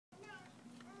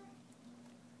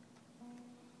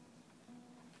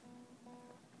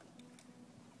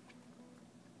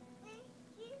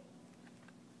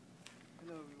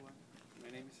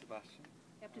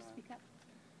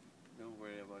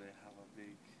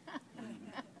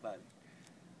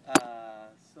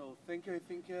thank you. I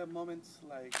think moments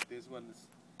like this ones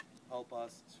help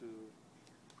us to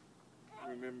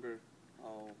remember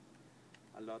how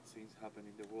a lot of things happen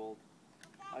in the world.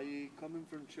 I coming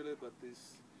from Chile, but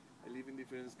I live in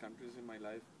different countries in my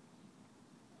life,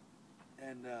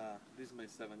 and this is my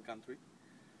seventh country.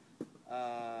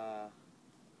 I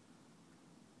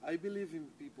believe in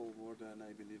people more than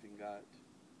I believe in God.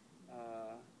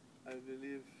 I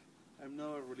believe I'm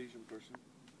not a religion person,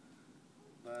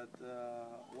 but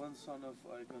one song of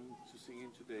I'm going to sing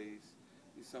in today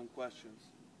is some questions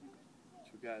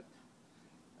to God.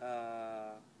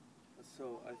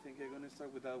 So I think I'm going to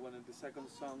start with that one, and the second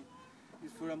song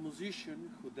is for a musician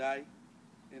who died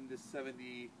in the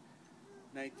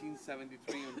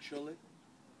 1973 in Chile.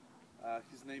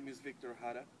 His name is Victor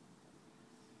Jara.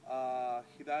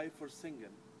 He died for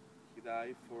singing. He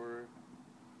died for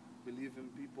believing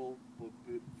people,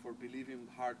 for believing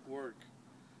hard work,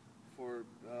 for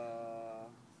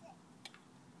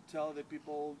tell the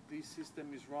people this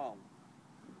system is wrong.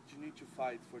 You need to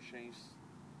fight for change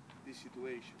this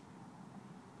situation.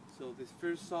 So this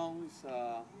first song is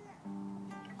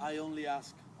I Only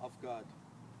Ask of God.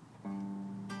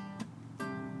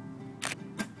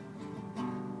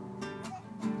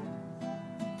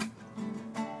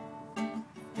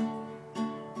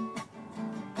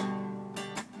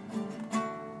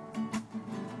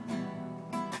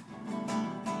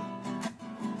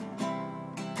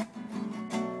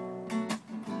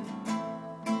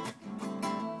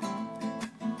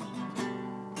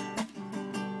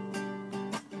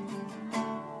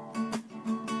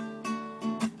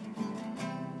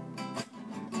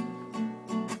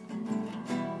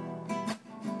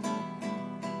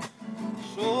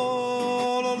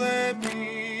 Solo le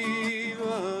pido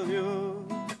a Dios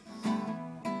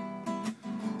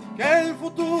que el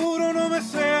futuro no me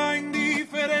sea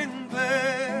indiferente,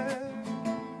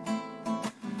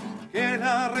 que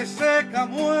la reseca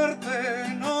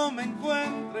muerte no me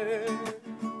encuentre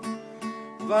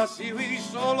vacío y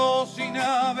solo sin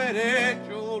haber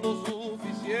hecho lo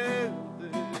suficiente.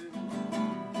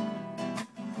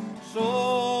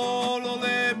 Solo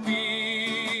le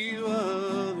pido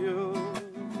a Dios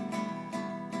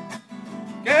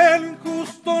que el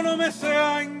injusto no me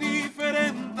sea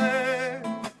indiferente.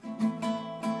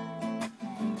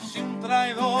 Si un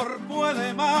traidor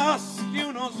puede más que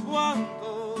unos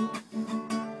cuantos,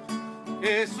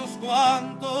 que esos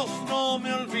cuantos no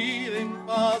me olviden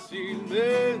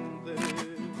fácilmente.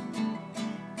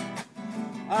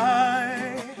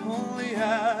 I only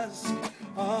ask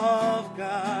of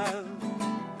God.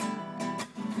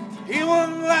 He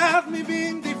won't let me be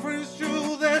indifferent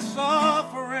through the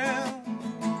suffering.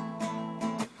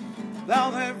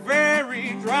 Though the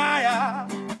very dry eye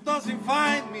doesn't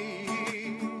find me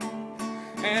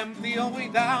empty or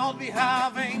without me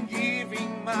having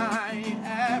given my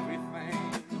everything.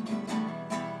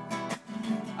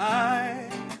 I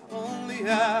only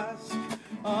ask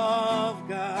of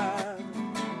God.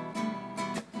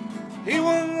 He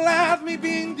won't let me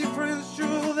be indifferent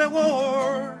through the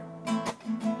war.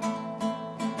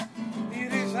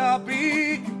 It is a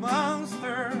big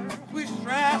monster which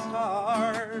stress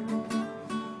hard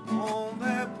on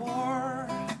the poor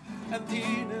and the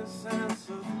innocence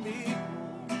of people.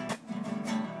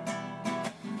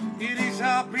 It is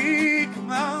a big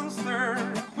monster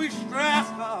which stress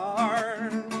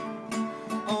hard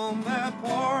on the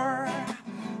poor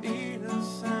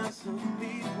innocence of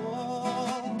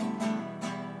people.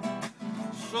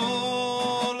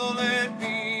 Solo le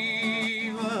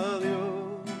pido a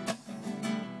Dios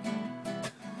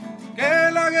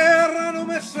que la guerra no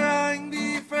me sea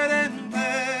indiferente.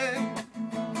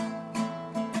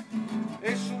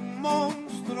 Es un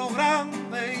monstruo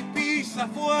grande y pisa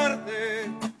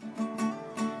fuerte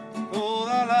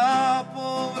toda la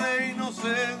pobre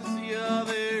inocencia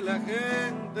de la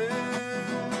gente.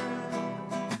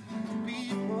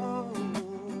 People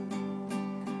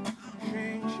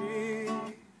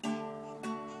changing.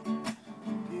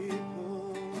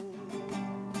 People.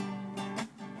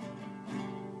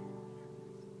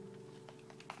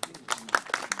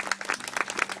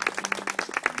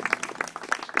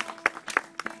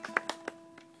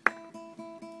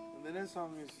 And the next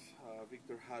song is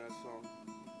Victor Jara's song.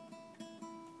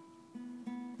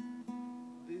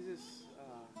 This is I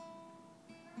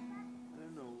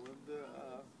don't know when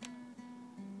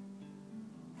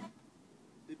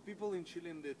the people in Chile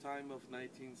in the time of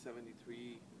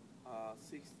 1973,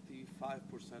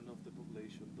 65% of the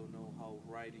population don't know how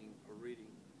writing or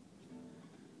reading.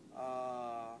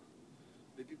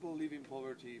 The people live in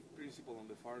poverty, principal on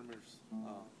the farmers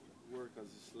work as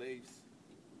slaves,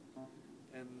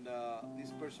 and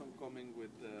this person coming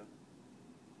with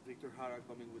Victor Jara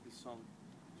coming with this song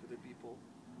to the people,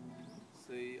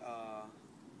 say,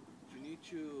 you need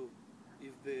to,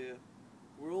 if the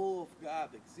role of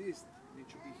God exists, you need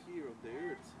to be here on the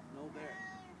earth, not there.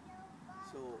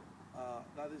 So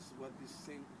that is what this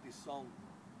song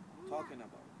talking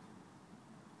about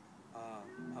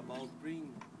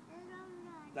bringing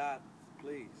that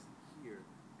place here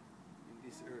in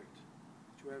this earth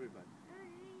to everybody.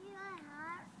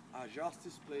 A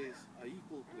justice place, an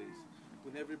equal place,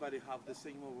 when everybody have the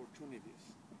same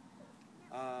opportunities.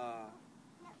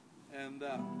 And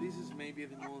this is maybe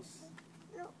the most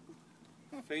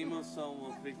famous song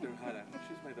of Victor Jara.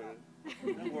 She's my daughter.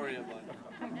 Don't worry about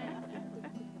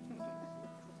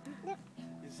it.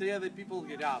 You say the people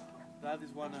get up. That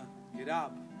is wanna get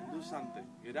up and do something.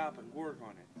 Get up and work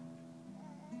on it.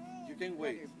 You can't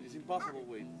wait. It's impossible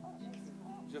wait.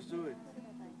 Just do it.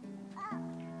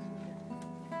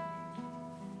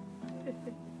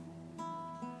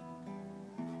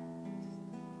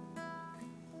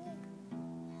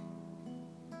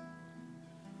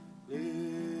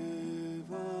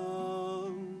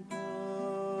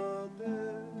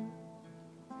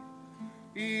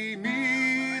 Y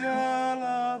mira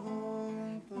la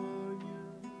montaña,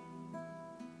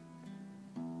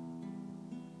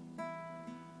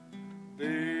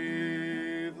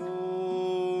 de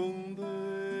donde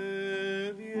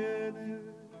viene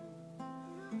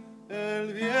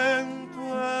el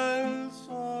viento, el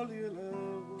sol y el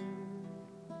agua.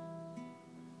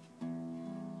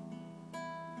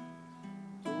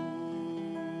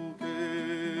 Tú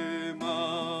que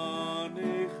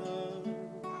manejas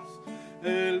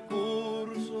el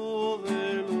curso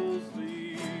de los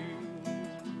ríos,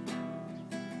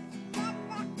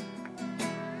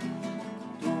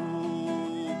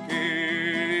 tú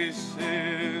que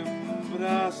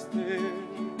sembraste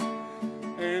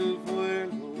el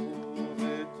vuelo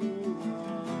de tu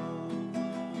alma,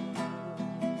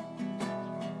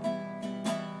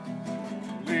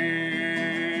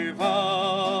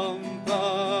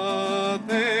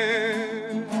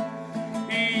 levántate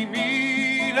y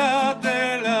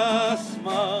mírate las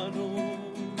manos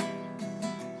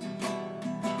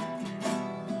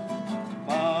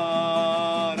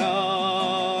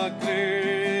para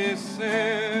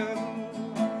crecer,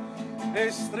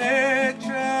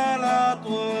 estréchala a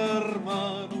tu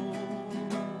hermano,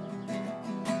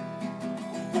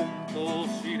 juntos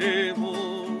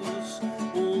iremos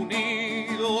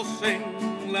unidos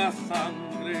en la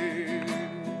sangre.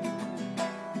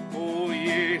 Hoy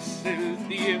es el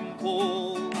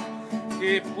tiempo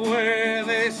que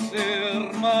puede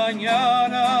ser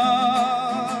mañana.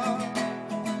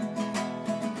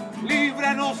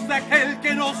 Líbranos de aquel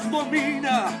que nos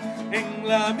domina en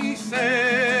la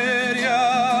miseria.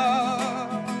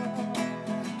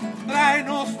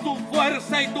 Tráenos tu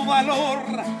fuerza y tu valor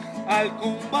al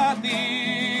combatir.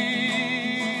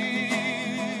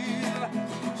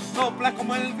 Sopla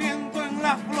como el viento en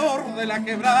la flor de la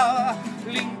quebrada,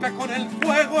 limpia con el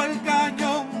fuego el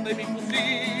cañón de mi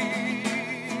fusil.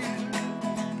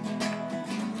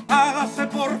 Hágase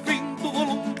por fin tu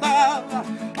voluntad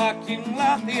aquí en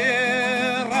la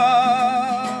tierra.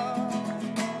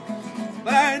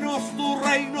 Tráenos tu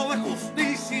reino de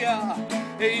justicia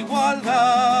e igualdad.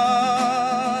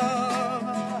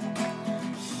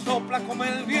 Sopla como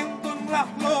el viento en la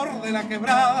flor de la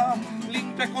quebrada,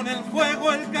 limpia con el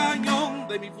fuego el cañón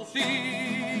de mi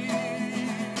fusil.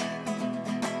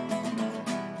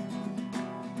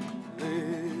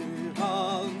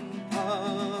 Levántate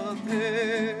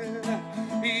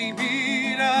y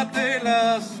mírate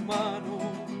las manos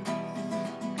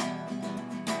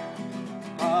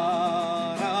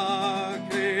para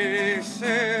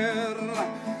crecer,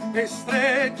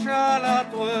 estréchala a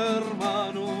tu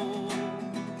hermano,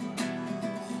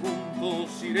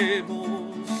 juntos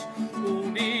iremos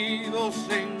unidos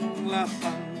en la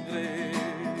sangre,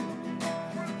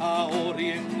 ahora y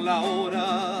en la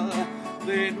hora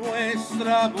de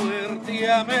nuestra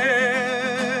muerte.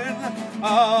 Amén.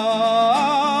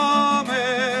 Amén.